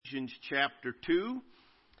Ephesians chapter 2.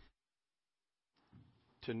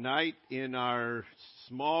 Tonight in our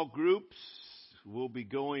small groups, we'll be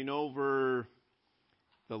going over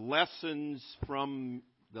the lessons from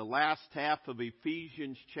the last half of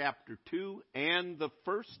Ephesians chapter 2 and the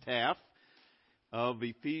first half of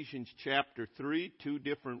Ephesians chapter 3, 2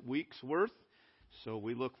 different weeks worth. So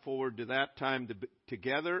we look forward to that time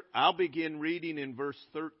together. I'll begin reading in verse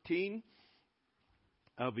 13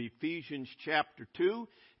 of Ephesians chapter 2.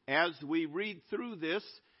 As we read through this,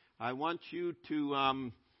 I want you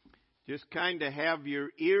to just kind of have your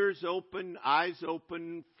ears open, eyes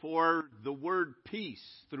open for the word peace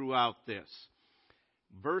throughout this.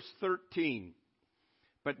 Verse 13.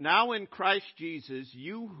 But now in Christ Jesus,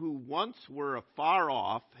 you who once were afar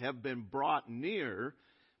off have been brought near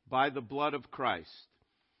by the blood of Christ.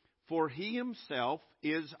 For he himself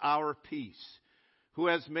is our peace, who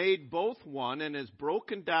has made both one and has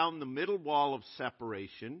broken down the middle wall of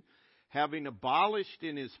separation, having abolished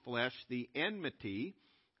in his flesh the enmity,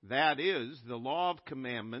 that is, the law of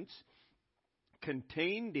commandments,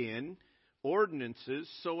 contained in ordinances,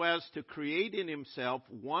 so as to create in himself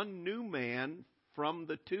one new man from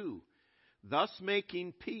the two, thus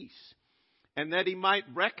making peace, and that he might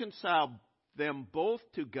reconcile them both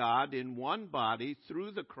to God in one body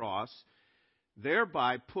through the cross,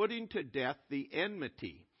 thereby putting to death the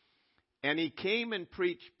enmity. And he came and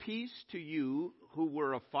preached peace to you who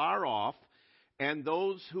were afar off, and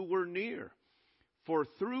those who were near. For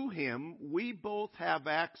through him we both have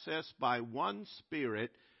access by one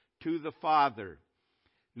Spirit to the Father.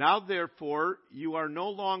 Now therefore you are no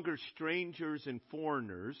longer strangers and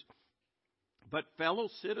foreigners, but fellow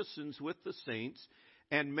citizens with the saints,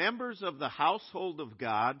 and members of the household of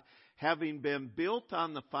God, having been built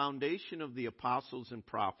on the foundation of the apostles and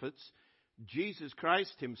prophets, Jesus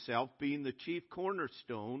Christ himself being the chief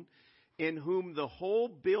cornerstone, in whom the whole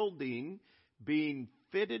building, being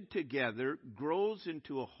fitted together, grows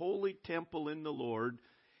into a holy temple in the Lord,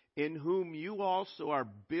 in whom you also are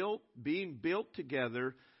being built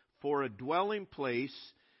together for a dwelling place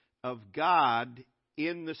of God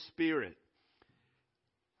in the Spirit.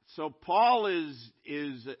 So Paul is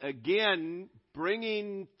again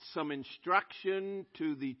bringing some instruction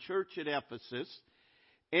to the church at Ephesus,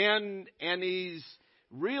 and he's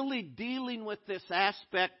really dealing with this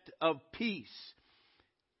aspect of peace.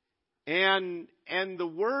 And the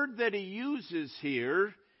word that he uses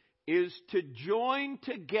here is to join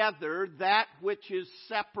together that which is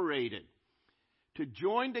separated. To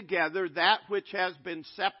join together that which has been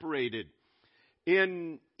separated.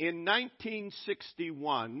 In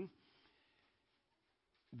 1961,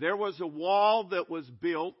 there was a wall that was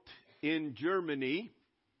built in Germany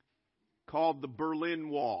called the Berlin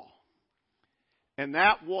Wall. And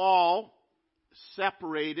that wall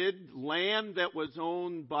separated land that was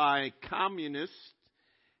owned by communists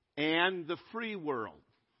and the free world.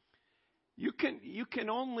 We can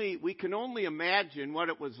only imagine what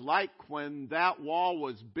it was like when that wall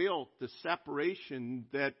was built, the separation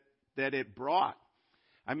that it brought.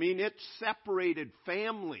 I mean, it separated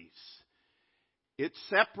families. It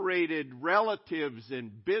separated relatives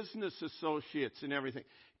and business associates and everything.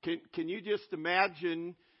 Can you just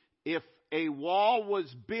imagine if a wall was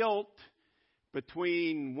built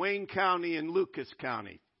between Wayne County and Lucas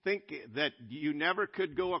County? Think that you never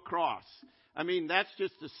could go across. I mean, that's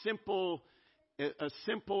just a simple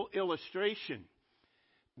illustration.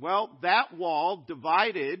 Well, that wall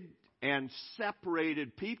divided and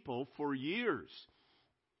separated people for years.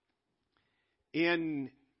 In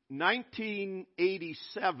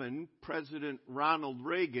 1987, President Ronald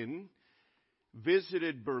Reagan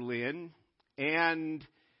visited Berlin, and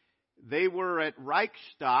they were at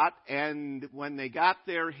Reichstadt, and when they got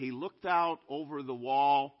there, he looked out over the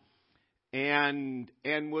wall and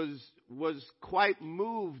was quite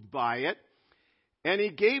moved by it. And he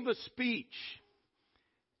gave a speech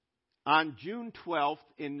on June 12th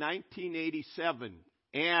in 1987.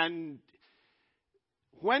 And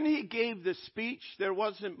when he gave the speech, there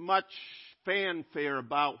wasn't much fanfare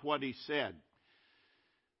about what he said.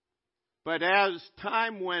 But as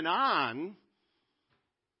time went on,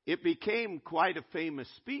 it became quite a famous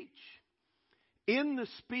speech. In the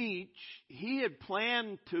speech, he had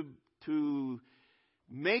planned to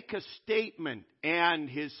make a statement, and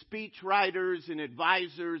his speech writers and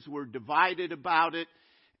advisors were divided about it.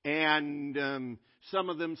 And some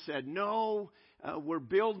of them said, no, we're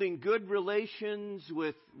building good relations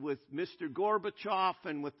with Mr. Gorbachev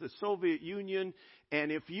and with the Soviet Union.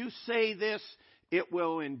 And if you say this, it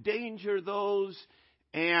will endanger those.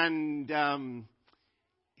 And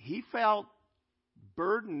he felt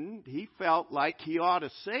burdened. He felt like he ought to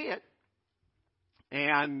say it.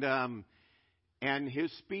 And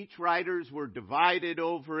his speechwriters were divided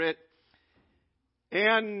over it.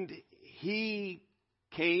 And he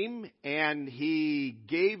came and he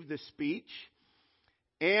gave the speech.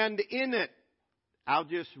 And in it, I'll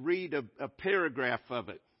just read a paragraph of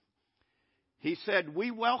it. He said,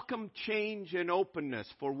 "We welcome change and openness,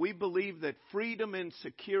 for we believe that freedom and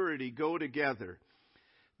security go together,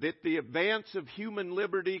 that the advance of human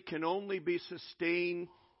liberty can only be sustained,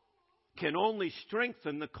 can only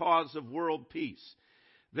strengthen the cause of world peace.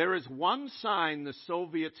 There is one sign the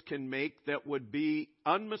Soviets can make that would be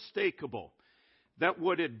unmistakable, that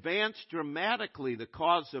would advance dramatically the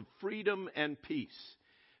cause of freedom and peace.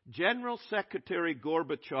 General Secretary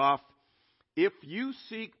Gorbachev, if you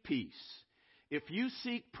seek peace, if you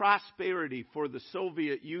seek prosperity for the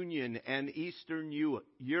Soviet Union and Eastern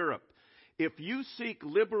Europe, if you seek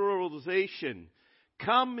liberalization,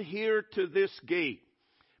 come here to this gate.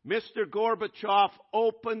 Mr. Gorbachev,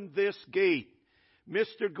 open this gate.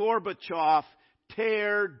 Mr. Gorbachev,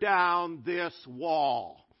 tear down this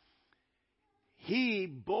wall." He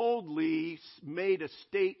boldly made a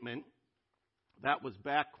statement. That was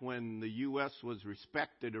back when the U.S. was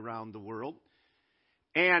respected around the world.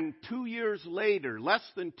 And 2 years later, less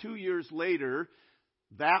than 2 years later,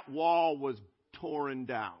 that wall was torn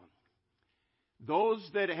down. Those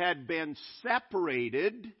that had been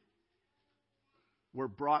separated were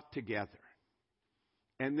brought together.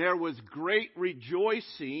 And there was great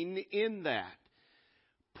rejoicing in that.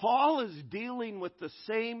 Paul is dealing with the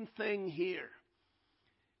same thing here.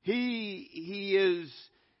 He is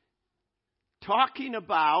talking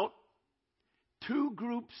about two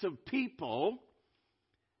groups of people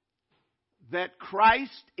that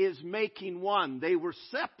Christ is making one. They were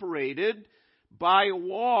separated by a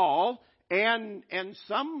wall, and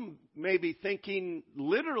some may be thinking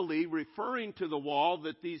literally referring to the wall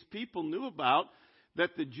that these people knew about,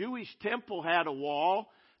 that the Jewish temple had a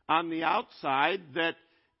wall on the outside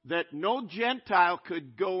that no Gentile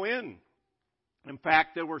could go in. In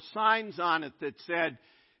fact, there were signs on it that said,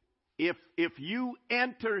 if you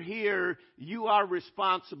enter here, you are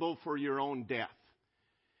responsible for your own death.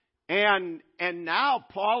 And now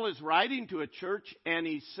Paul is writing to a church, and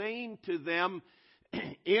he's saying to them,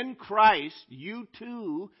 in Christ, you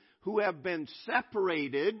too, who have been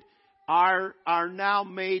separated, are now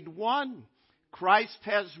made one. Christ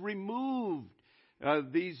has removed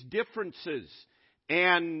these differences,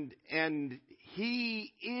 and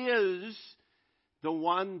he is the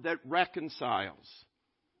one that reconciles.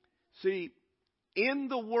 See, in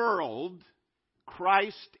the world,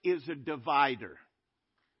 Christ is a divider.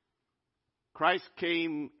 Christ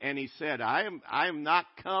came and he said, I am not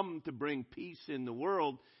come to bring peace in the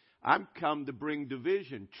world. I'm come to bring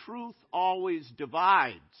division. Truth always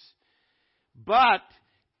divides. But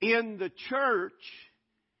in the church,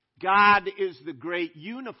 God is the great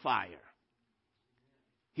unifier.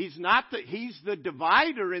 He's the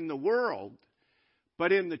divider in the world,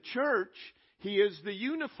 but in the church, he is the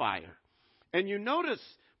unifier. And you notice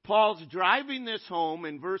Paul's driving this home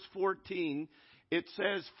in verse 14. It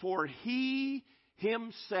says, for he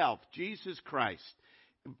himself, Jesus Christ.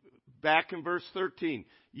 Back in verse 13,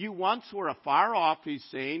 you once were afar off, he's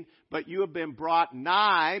saying, but you have been brought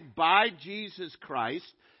nigh by Jesus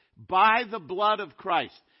Christ, by the blood of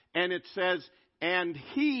Christ. And it says, and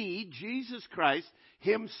he, Jesus Christ,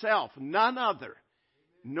 himself, none other.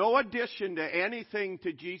 No addition to anything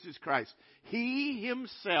to Jesus Christ. He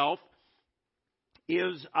himself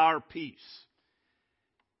is our peace.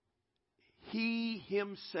 He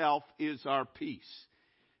himself is our peace.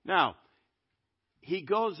 Now, he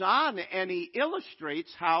goes on and he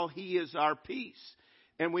illustrates how he is our peace.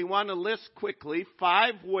 And we want to list quickly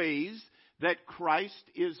 5 ways that Christ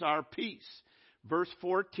is our peace. Verse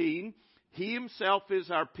 14, he himself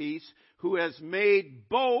is our peace, who has made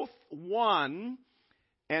both one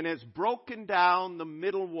and has broken down the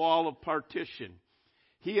middle wall of partition.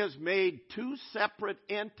 He has made 2 separate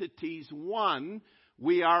entities one.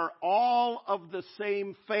 We are all of the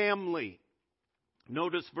same family.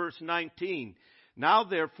 Notice verse 19. Now,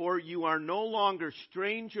 therefore, you are no longer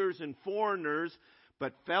strangers and foreigners,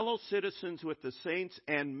 but fellow citizens with the saints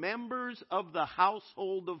and members of the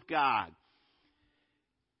household of God.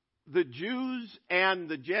 The Jews and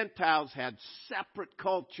the Gentiles had separate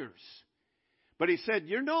cultures. But he said,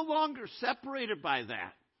 you're no longer separated by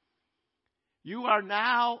that. You are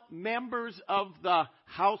now members of the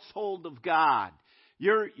household of God.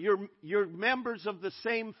 You're members of the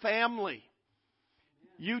same family.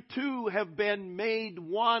 You too have been made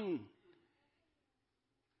one.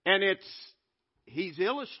 And he's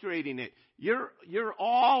illustrating it. You're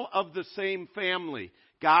all of the same family.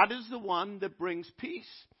 God is the one that brings peace.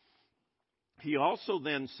 He also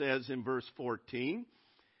then says in verse 14,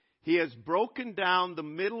 He has broken down the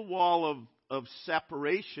middle wall of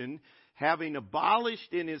separation, having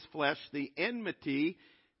abolished in His flesh the enmity,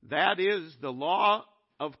 that is, the law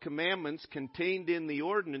of commandments contained in the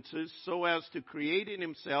ordinances, so as to create in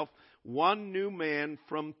Himself one new man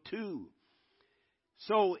from two.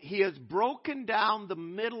 So He has broken down the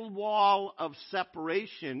middle wall of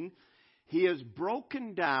separation. He has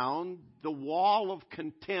broken down the wall of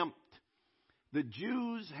contempt. The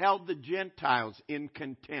Jews held the Gentiles in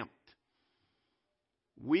contempt.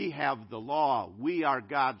 We have the law. We are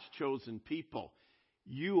God's chosen people.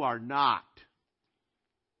 You are not.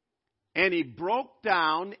 And He broke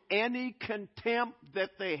down any contempt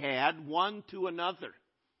that they had one to another.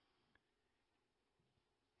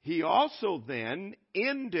 He also then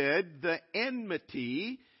ended the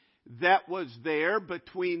enmity that was there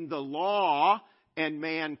between the law and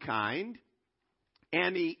mankind.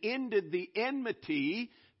 And He ended the enmity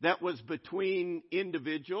that was between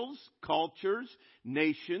individuals, cultures,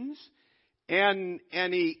 nations. And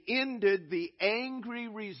He ended the angry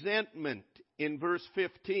resentment in verse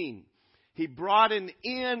 15. He brought an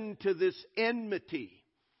end to this enmity.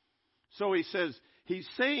 So He says, He's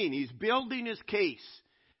saying, He's building His case.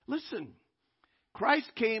 Listen,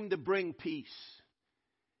 Christ came to bring peace.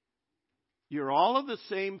 You're all of the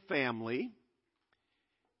same family.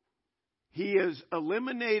 He has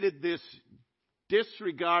eliminated this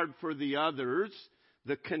disregard for the others,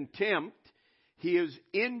 the contempt. He has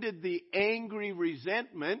ended the angry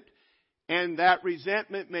resentment, and that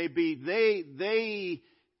resentment may be they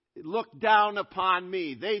look down upon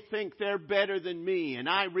me. They think they're better than me, and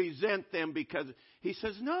I resent them because... He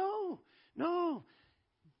says, no.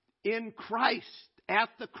 In Christ, at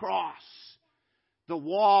the cross, the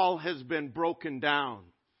wall has been broken down.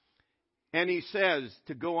 And He says,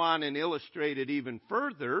 to go on and illustrate it even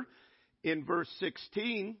further, in verse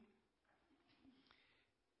 16,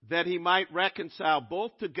 that He might reconcile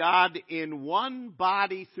both to God in one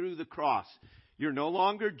body through the cross. You're no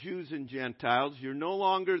longer Jews and Gentiles. You're no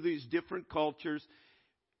longer these different cultures.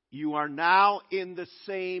 You are now in the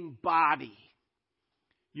same body.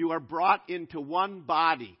 You are brought into one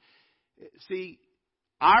body. See,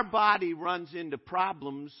 our body runs into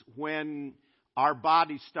problems when our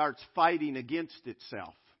body starts fighting against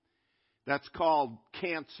itself. That's called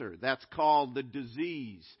cancer. That's called the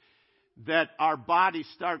disease. That our body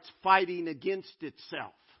starts fighting against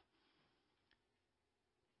itself.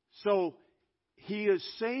 So He is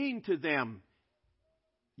saying to them,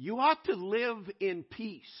 you ought to live in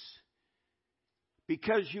peace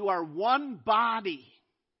because you are one body.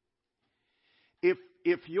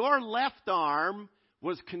 If your left arm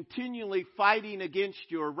was continually fighting against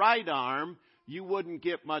your right arm, you wouldn't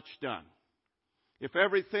get much done. If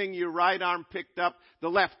everything your right arm picked up, the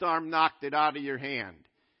left arm knocked it out of your hand.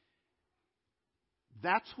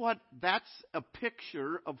 That's a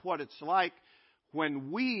picture of what it's like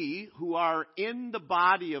when we, who are in the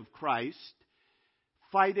body of Christ,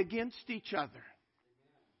 fight against each other.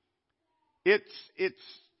 It's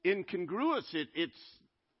incongruous.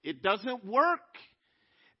 It doesn't work.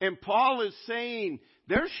 And Paul is saying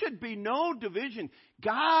there should be no division.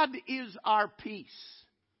 God is our peace.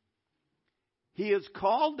 He has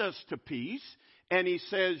called us to peace, and He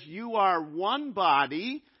says you are one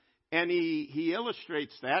body, and he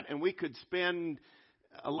illustrates that, and we could spend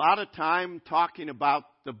a lot of time talking about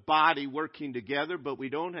the body working together, but we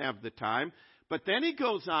don't have the time. But then he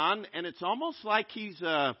goes on, and it's almost like he's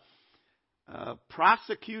a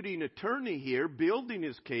prosecuting attorney here, building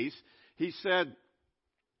his case. He said,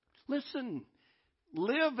 listen,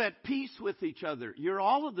 live at peace with each other. You're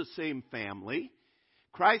all of the same family.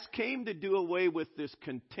 Christ came to do away with this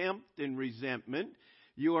contempt and resentment.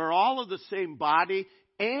 You are all of the same body.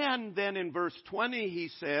 And then in verse 20 he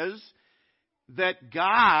says that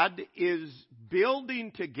God is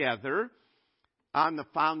building together on the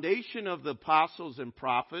foundation of the apostles and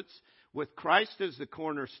prophets with Christ as the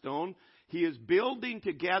cornerstone. He is building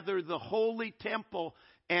together the holy temple,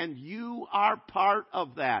 and you are part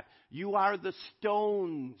of that. You are the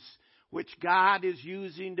stones which God is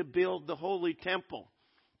using to build the holy temple.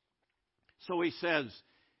 So he says,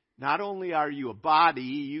 not only are you a body,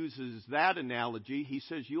 he uses that analogy, he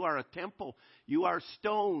says you are a temple, you are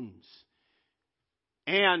stones.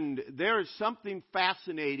 And there is something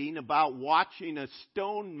fascinating about watching a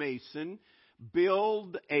stonemason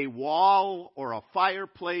build a wall or a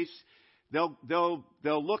fireplace. They'll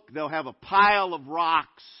have a pile of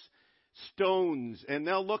rocks, stones, and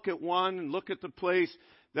they'll look at one and look at the place.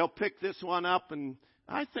 They'll pick this one up, and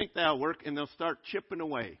I think that'll work, and they'll start chipping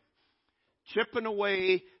away. chipping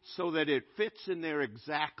away so that it fits in there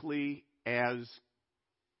exactly as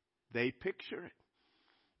they picture it.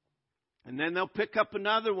 And then they'll pick up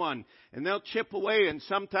another one, and they'll chip away, and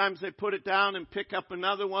sometimes they put it down and pick up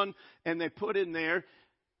another one, and they put in there.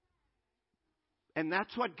 And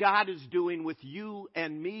that's what God is doing with you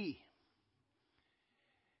and me.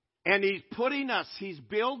 And He's He's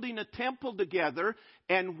building a temple together,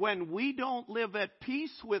 and when we don't live at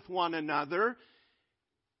peace with one another,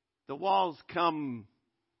 the walls come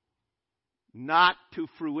not to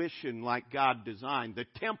fruition like God designed. The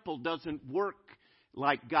temple doesn't work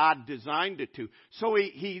like God designed it to. So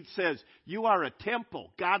he says, you are a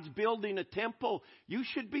temple. God's building a temple. You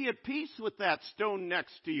should be at peace with that stone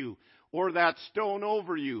next to you, or that stone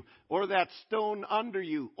over you, or that stone under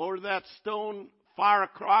you, or that stone far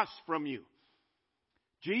across from you.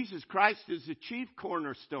 Jesus Christ is the chief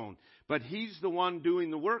cornerstone, but He's the one doing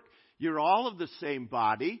the work. You're all of the same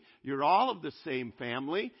body. You're all of the same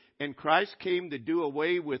family. And Christ came to do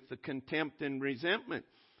away with the contempt and resentment.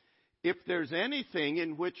 If there's anything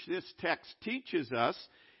in which this text teaches us,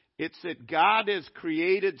 it's that God has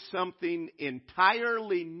created something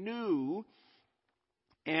entirely new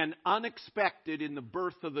and unexpected in the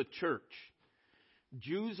birth of the church.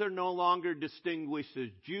 Jews are no longer distinguished as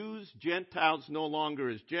Jews. Gentiles no longer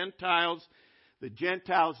as Gentiles. The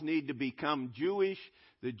Gentiles need to become Jewish.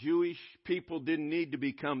 The Jewish people didn't need to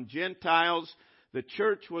become Gentiles. The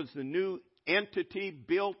church was the new entity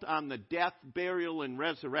built on the death, burial, and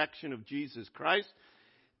resurrection of Jesus Christ.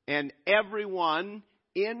 And everyone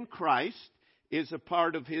in Christ is a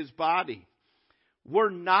part of His body.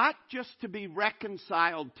 We're not just to be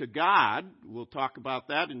reconciled to God. We'll talk about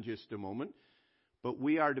that in just a moment. But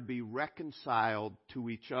we are to be reconciled to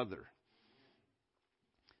each other.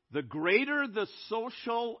 The greater the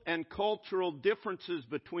social and cultural differences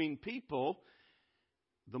between people,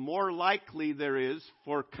 the more likely there is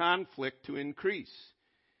for conflict to increase.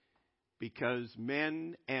 Because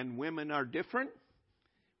men and women are different,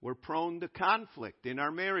 we're prone to conflict in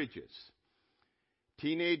our marriages.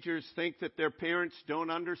 Teenagers think that their parents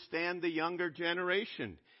don't understand the younger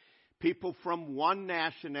generation. People from one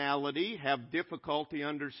nationality have difficulty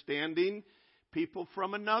understanding people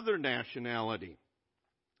from another nationality.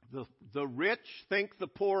 The rich think the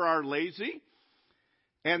poor are lazy,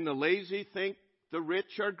 and the lazy think the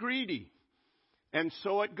rich are greedy. And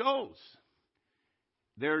so it goes.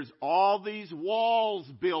 There's all these walls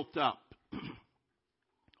built up,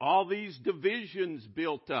 all these divisions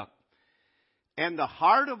built up. And the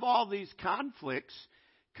heart of all these conflicts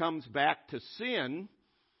comes back to sin.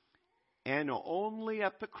 And only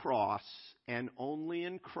at the cross and only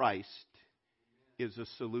in Christ is a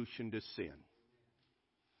solution to sin.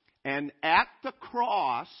 And at the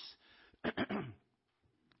cross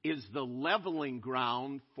is the leveling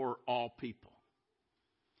ground for all people.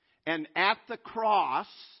 And at the cross,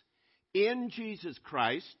 in Jesus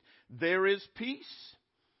Christ, there is peace.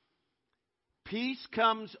 Peace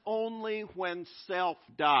comes only when self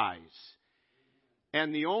dies.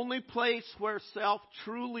 And the only place where self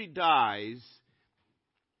truly dies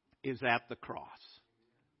is at the cross.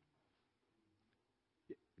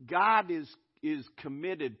 God is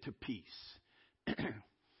committed to peace.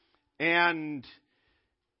 And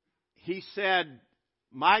He said,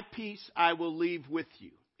 my peace I will leave with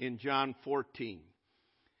you, in John 14.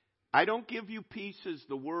 I don't give you peace as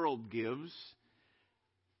the world gives.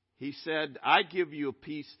 He said, I give you a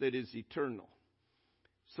peace that is eternal.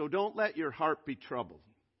 So don't let your heart be troubled.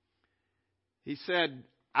 He said,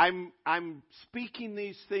 I'm speaking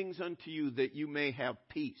these things unto you that you may have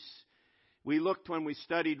peace. We looked when we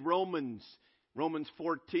studied Romans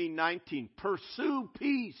 14:19. Pursue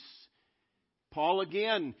peace. Paul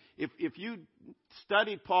again, if you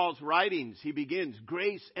study Paul's writings, he begins,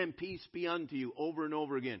 grace and peace be unto you, over and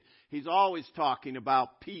over again. He's always talking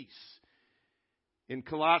about peace. In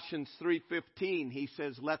Colossians 3:15, he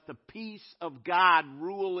says, let the peace of God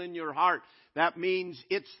rule in your heart. That means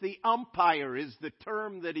it's the umpire is the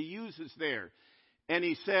term that he uses there. And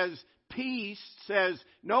he says, peace says,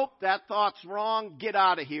 nope, that thought's wrong. Get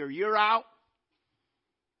out of here. You're out.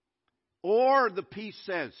 Or the peace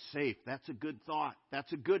says, safe. That's a good thought.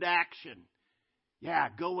 That's a good action. Yeah,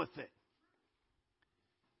 go with it.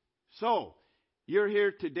 So, you're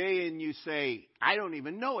here today and you say, I don't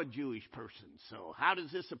even know a Jewish person, so how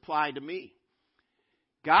does this apply to me?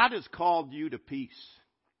 God has called you to peace.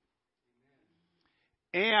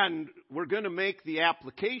 And we're going to make the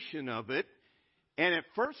application of it. And it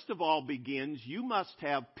first of all begins, you must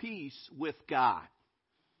have peace with God.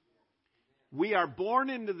 We are born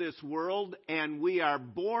into this world and we are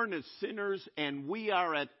born as sinners and we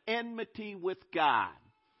are at enmity with God.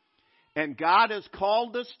 And God has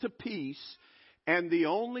called us to peace, and the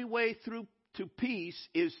only way through to peace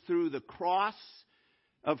is through the cross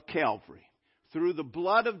of Calvary, through the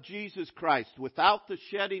blood of Jesus Christ. Without the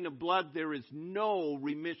shedding of blood, there is no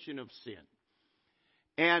remission of sin.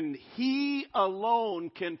 And He alone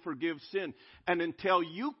can forgive sin. And until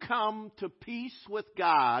you come to peace with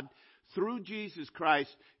God through Jesus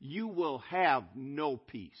Christ, you will have no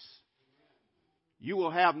peace. You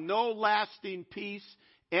will have no lasting peace.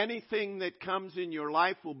 Anything that comes in your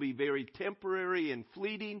life will be very temporary and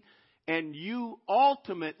fleeting. And you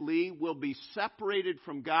ultimately will be separated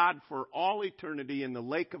from God for all eternity in the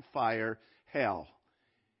lake of fire, hell.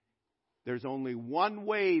 There's only one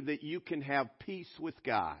way that you can have peace with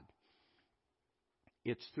God.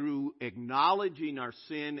 It's through acknowledging our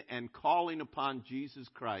sin and calling upon Jesus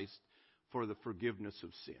Christ for the forgiveness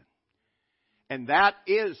of sin. And that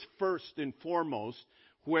is first and foremost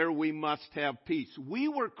where we must have peace. We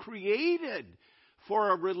were created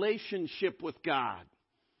for a relationship with God.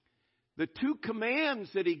 The two commands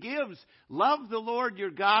that He gives, love the Lord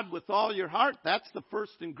your God with all your heart, that's the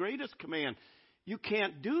first and greatest command. You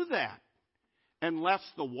can't do that unless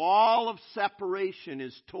the wall of separation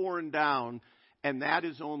is torn down, and that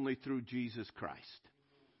is only through Jesus Christ.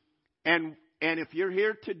 And if you're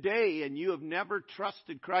here today and you have never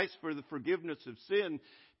trusted Christ for the forgiveness of sin,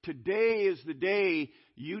 today is the day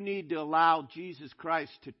you need to allow Jesus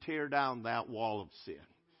Christ to tear down that wall of sin.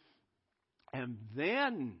 And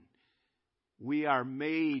then we are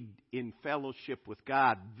made in fellowship with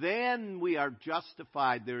God. Then we are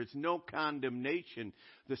justified. There is no condemnation.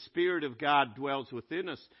 The Spirit of God dwells within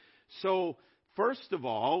us. So, first of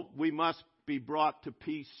all, we must be brought to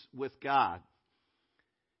peace with God.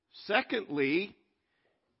 Secondly,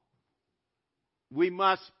 we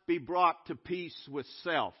must be brought to peace with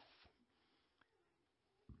self.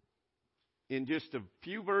 In just a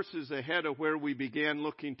few verses ahead of where we began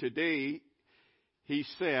looking today, he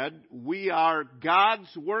said, we are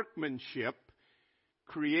God's workmanship,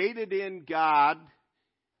 created in God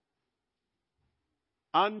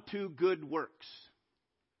unto good works.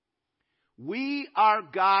 We are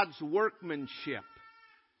God's workmanship.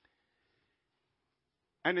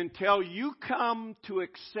 And until you come to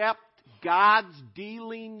accept God's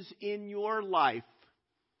dealings in your life,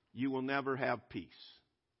 you will never have peace.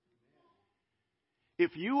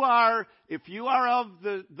 If you are of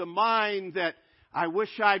the mind that I wish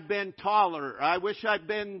I'd been taller, I wish I'd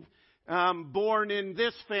been born in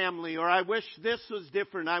this family, or I wish this was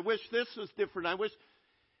different, I wish this was different,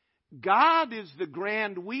 God is the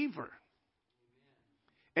grand weaver.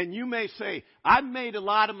 And you may say, I've made a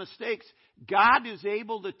lot of mistakes. God is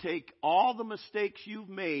able to take all the mistakes you've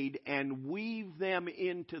made and weave them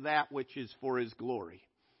into that which is for His glory.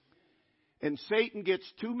 And Satan gets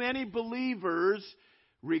too many believers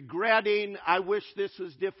regretting, I wish this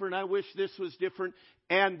was different, I wish this was different,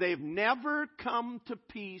 and they've never come to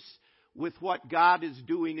peace with what God is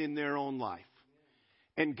doing in their own life.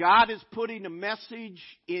 And God is putting a message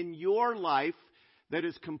in your life that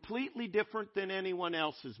is completely different than anyone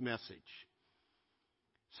else's message.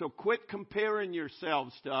 So quit comparing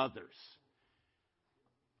yourselves to others.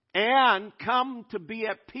 And come to be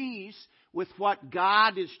at peace with what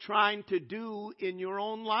God is trying to do in your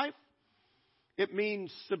own life. It means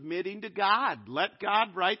submitting to God. Let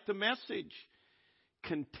God write the message.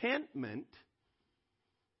 Contentment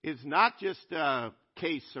is not just a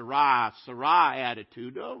que sera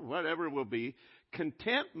attitude, or whatever it will be.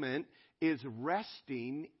 Contentment is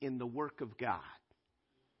resting in the work of God.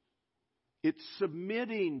 It's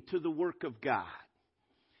submitting to the work of God.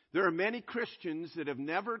 There are many Christians that have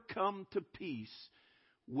never come to peace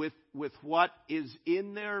with what is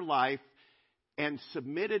in their life and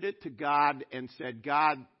submitted it to God and said,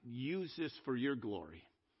 God, use this for your glory.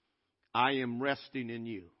 I am resting in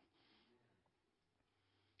you.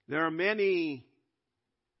 There are many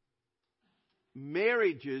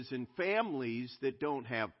marriages and families that don't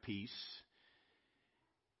have peace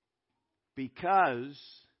because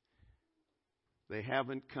they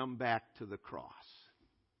haven't come back to the cross.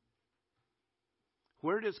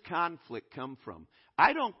 Where does conflict come from?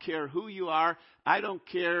 I don't care who you are. I don't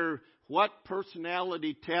care what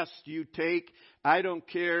personality test you take. I don't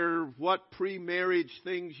care what pre-marriage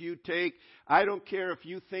things you take. I don't care if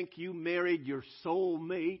you think you married your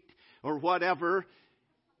soulmate or whatever.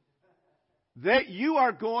 That you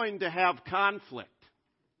are going to have conflict.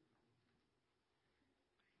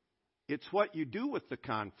 It's what you do with the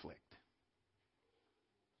conflict.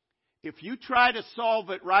 If you try to solve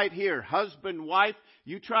it right here, husband, wife,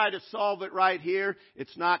 you try to solve it right here,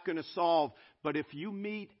 it's not going to solve. But if you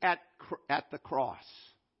meet at the cross,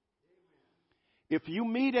 If you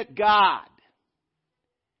meet at God,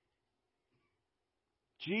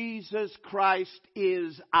 Jesus Christ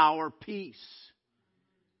is our peace.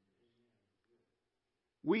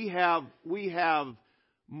 We have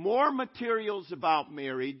more materials about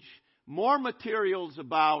marriage, more materials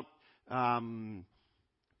about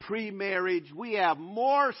pre-marriage. We have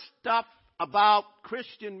more stuff about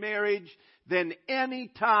Christian marriage than any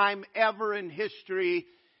time ever in history.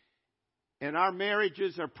 And our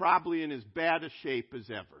marriages are probably in as bad a shape as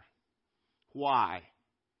ever. Why?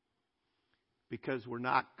 Because we're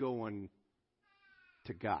not going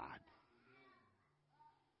to God.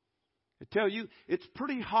 I tell you, it's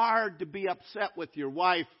pretty hard to be upset with your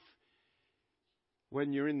wife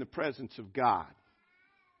when you're in the presence of God.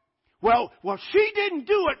 Well, she didn't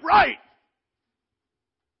do it right.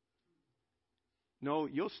 No,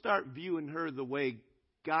 you'll start viewing her the way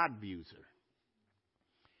God views her.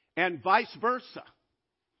 And vice versa.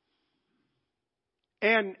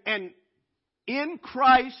 And in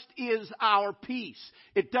Christ is our peace.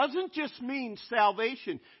 It doesn't just mean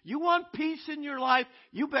salvation. You want peace in your life,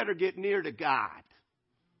 you better get near to God.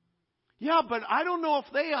 Yeah, but I don't know if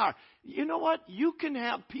they are. You know what? You can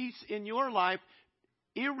have peace in your life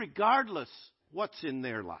irregardless what's in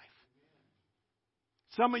their life.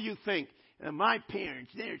 Some of you think, my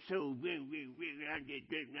parents, they're so...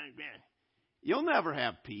 You'll never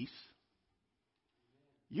have peace.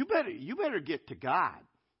 You better get to God.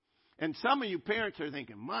 And some of you parents are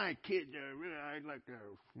thinking, my kids are really, I'd like to,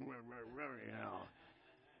 you know.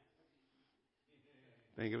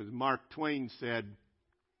 I think it was Mark Twain said,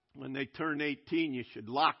 when they turn 18, you should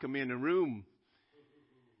lock them in a room.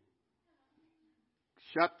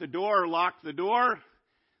 Shut the door, lock the door,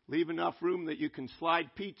 leave enough room that you can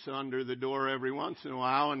slide pizza under the door every once in a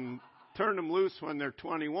while and turn them loose when they're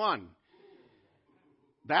 21.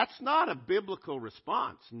 That's not a biblical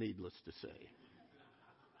response, needless to say.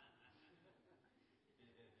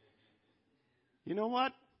 You know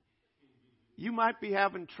what? You might be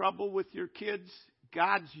having trouble with your kids.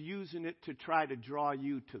 God's using it to try to draw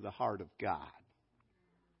you to the heart of God.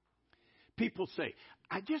 People say,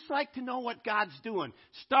 I'd just like to know what God's doing.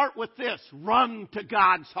 Start with this. Run to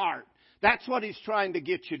God's heart. That's what He's trying to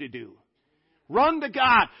get you to do. Run to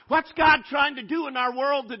God. What's God trying to do in our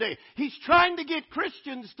world today? He's trying to get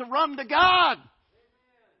Christians to run to God.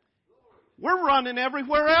 We're running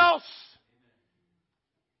everywhere else.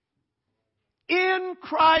 In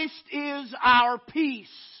Christ is our peace.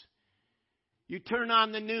 You turn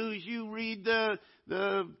on the news, you read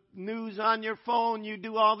the news on your phone, you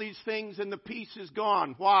do all these things, and the peace is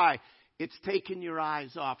gone. Why? It's taken your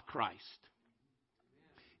eyes off Christ.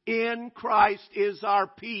 In Christ is our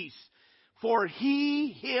peace, for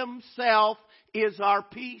He Himself is our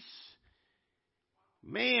peace.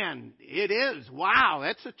 Man, it is. Wow,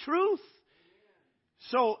 that's the truth.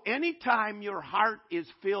 So anytime your heart is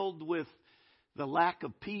filled with the lack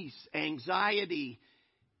of peace, anxiety,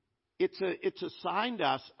 it's a sign to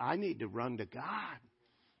us, I need to run to God.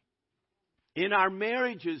 In our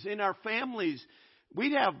marriages, in our families,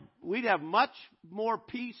 we'd have much more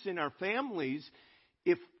peace in our families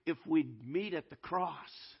if we'd meet at the cross.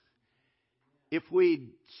 If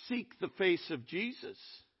we'd seek the face of Jesus.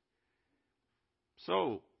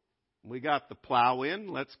 So, we got the plow in,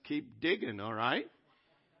 let's keep digging, all right?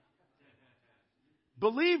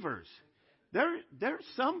 Believers. There's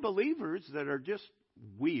some believers that are just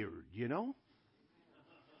weird, you know?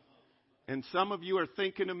 And some of you are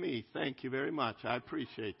thinking of me. Thank you very much. I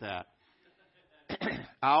appreciate that.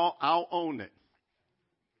 I'll own it.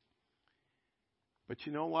 But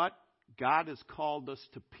you know what? God has called us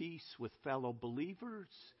to peace with fellow believers.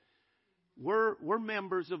 We're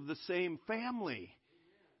members of the same family.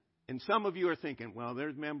 And some of you are thinking, well,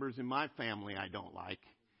 there's members in my family I don't like.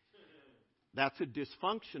 That's a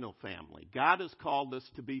dysfunctional family. God has called us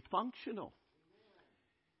to be functional.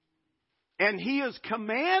 And He has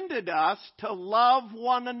commanded us to love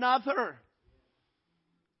one another.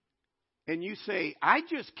 And you say, I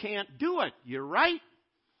just can't do it. You're right.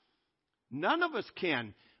 None of us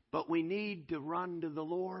can. But we need to run to the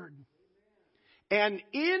Lord. And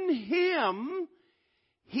in Him,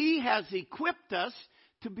 He has equipped us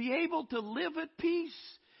to be able to live at peace.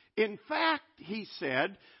 In fact, He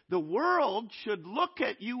said, the world should look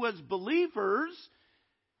at you as believers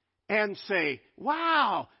and say,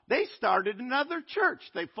 wow, they started another church.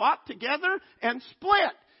 They fought together and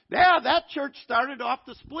split. Yeah, that church started off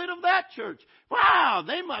the split of that church. Wow,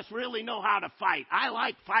 they must really know how to fight. I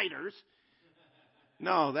like fighters.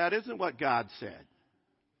 No, that isn't what God said.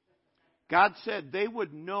 God said they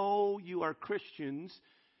would know you are Christians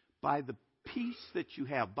by the peace that you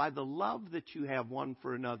have, by the love that you have one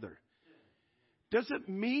for another. Does it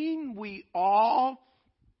mean we all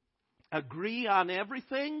agree on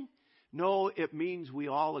everything? No, it means we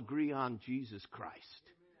all agree on Jesus Christ.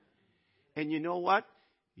 And you know what?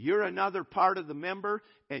 You're another part of the member,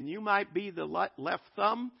 and you might be the left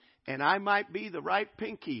thumb, and I might be the right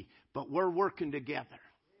pinky, but we're working together.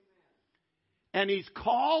 And He's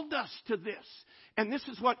called us to this. And this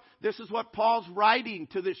is what Paul's writing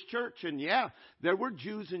to this church. And yeah, there were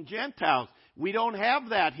Jews and Gentiles. We don't have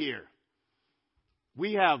that here.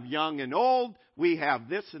 We have young and old. We have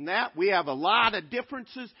this and that. We have a lot of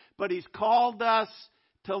differences, but He's called us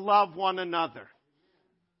to love one another.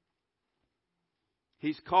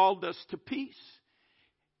 He's called us to peace.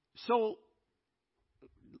 So,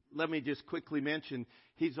 let me just quickly mention,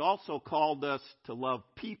 He's also called us to love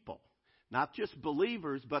people. Not just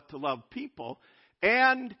believers, but to love people.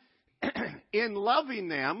 And in loving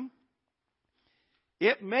them,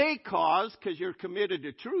 it may cause, because you're committed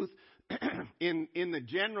to truth, in the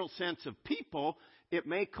general sense of people, it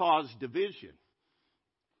may cause division.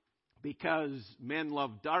 Because men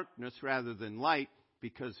love darkness rather than light,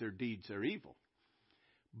 because their deeds are evil.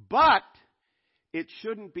 But it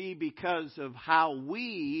shouldn't be because of how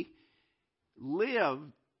we live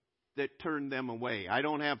that turn them away. I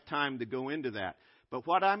don't have time to go into that. But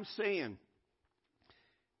what I'm saying,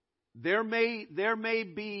 there may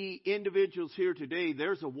be individuals here today,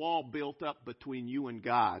 there's a wall built up between you and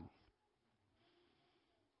God.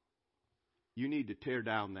 You need to tear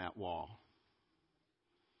down that wall.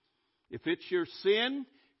 If it's your sin,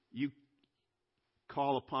 you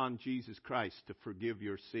call upon Jesus Christ to forgive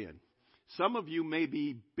your sin. Some of you may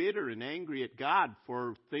be bitter and angry at God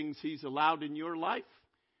for things He's allowed in your life.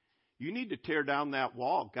 You need to tear down that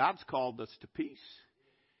wall. God's called us to peace.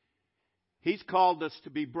 He's called us to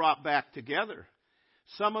be brought back together.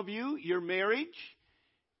 Some of you, your marriage,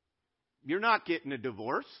 you're not getting a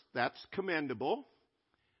divorce. That's commendable.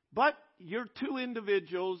 But you're two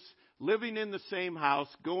individuals living in the same house,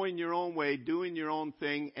 going your own way, doing your own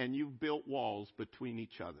thing, and you've built walls between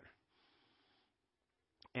each other.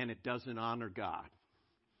 And it doesn't honor God.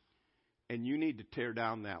 And you need to tear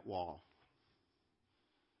down that wall.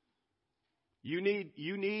 You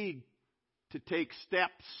need to take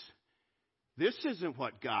steps. This isn't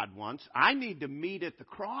what God wants. I need to meet at the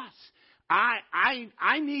cross.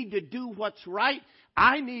 I need to do what's right.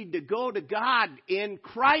 I need to go to God. In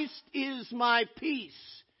Christ is my peace.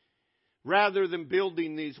 Rather than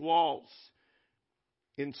building these walls.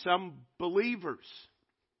 In some believers,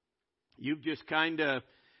 you've just kind of,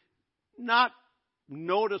 not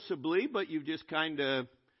noticeably, but you've just kind of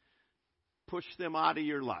pushed them out of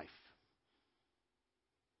your life.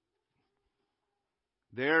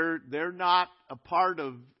 They're not a part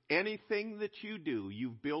of anything that you do.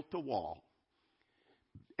 You've built a wall.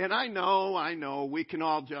 And I know, we can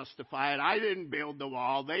all justify it. I didn't build the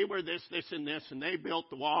wall. They were this, and this, and they built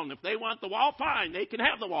the wall. And if they want the wall, fine, they can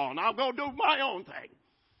have the wall, and I'll go do my own thing.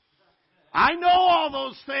 I know all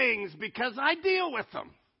those things because I deal with them.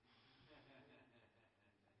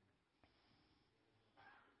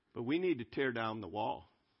 But we need to tear down the wall.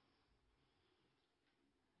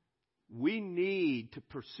 We need to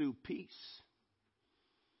pursue peace.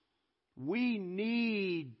 We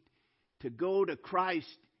need to go to Christ.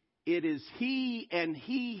 It is He and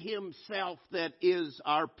He Himself that is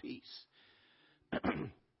our peace.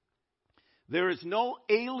 There is no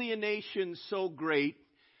alienation so great,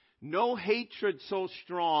 no hatred so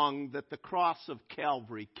strong that the cross of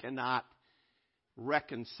Calvary cannot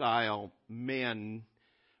reconcile men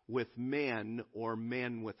with men or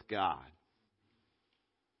men with God.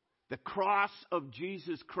 The cross of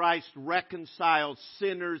Jesus Christ reconciles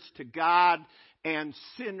sinners to God and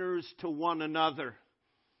sinners to one another.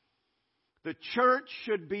 The church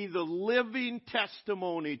should be the living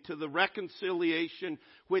testimony to the reconciliation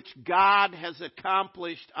which God has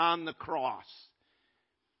accomplished on the cross.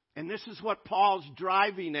 And this is what Paul's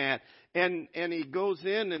driving at. And he goes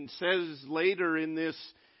in and says later in this,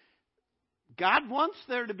 God wants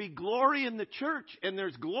there to be glory in the church, and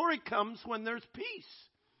there's glory comes when there's peace.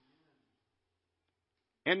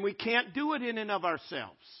 And we can't do it in and of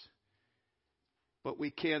ourselves, but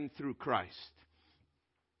we can through Christ.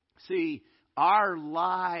 See, our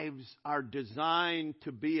lives are designed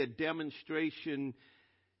to be a demonstration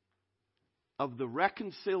of the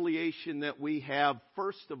reconciliation that we have,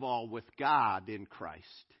 first of all, with God in Christ.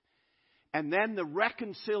 And then the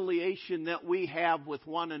reconciliation that we have with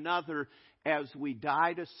one another as we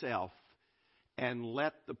die to self and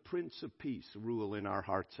let the Prince of Peace rule in our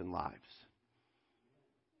hearts and lives.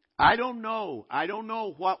 I don't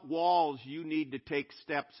know what walls you need to take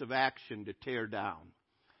steps of action to tear down.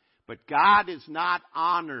 But God is not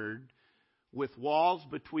honored with walls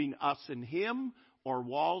between us and Him or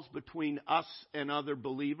walls between us and other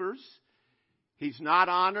believers. He's not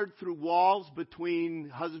honored through walls between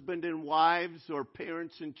husband and wives or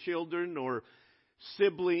parents and children or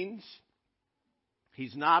siblings.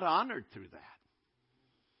 He's not honored through that.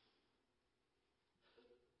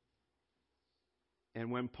 And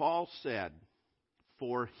when Paul said,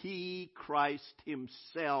 "For He, Christ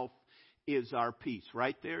Himself, is our peace,"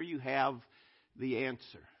 right there you have the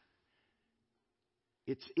answer.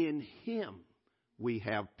 It's in Him we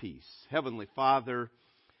have peace. Heavenly Father,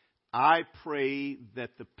 I pray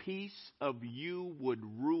that the peace of You would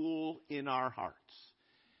rule in our hearts.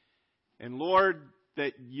 And Lord,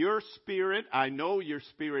 that Your Spirit, I know Your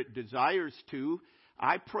Spirit desires to,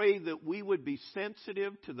 I pray that we would be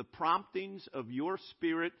sensitive to the promptings of Your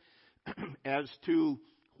Spirit as to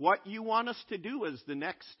what You want us to do as the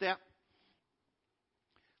next step.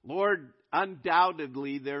 Lord,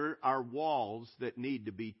 undoubtedly there are walls that need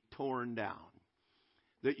to be torn down.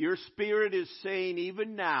 That Your Spirit is saying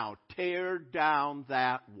even now, tear down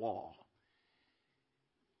that wall.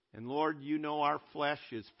 And Lord, You know our flesh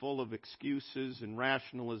is full of excuses and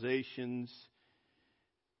rationalizations.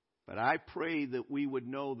 But I pray that we would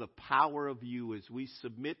know the power of You as we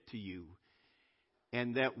submit to You.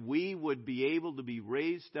 And that we would be able to be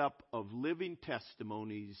raised up of living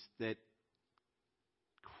testimonies that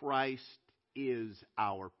Christ is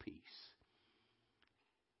our peace.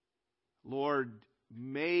 Lord,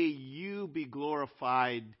 may You be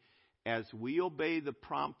glorified as we obey the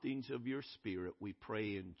promptings of Your Spirit. We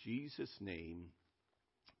pray in Jesus' name.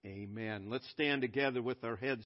 Amen. Let's stand together with our heads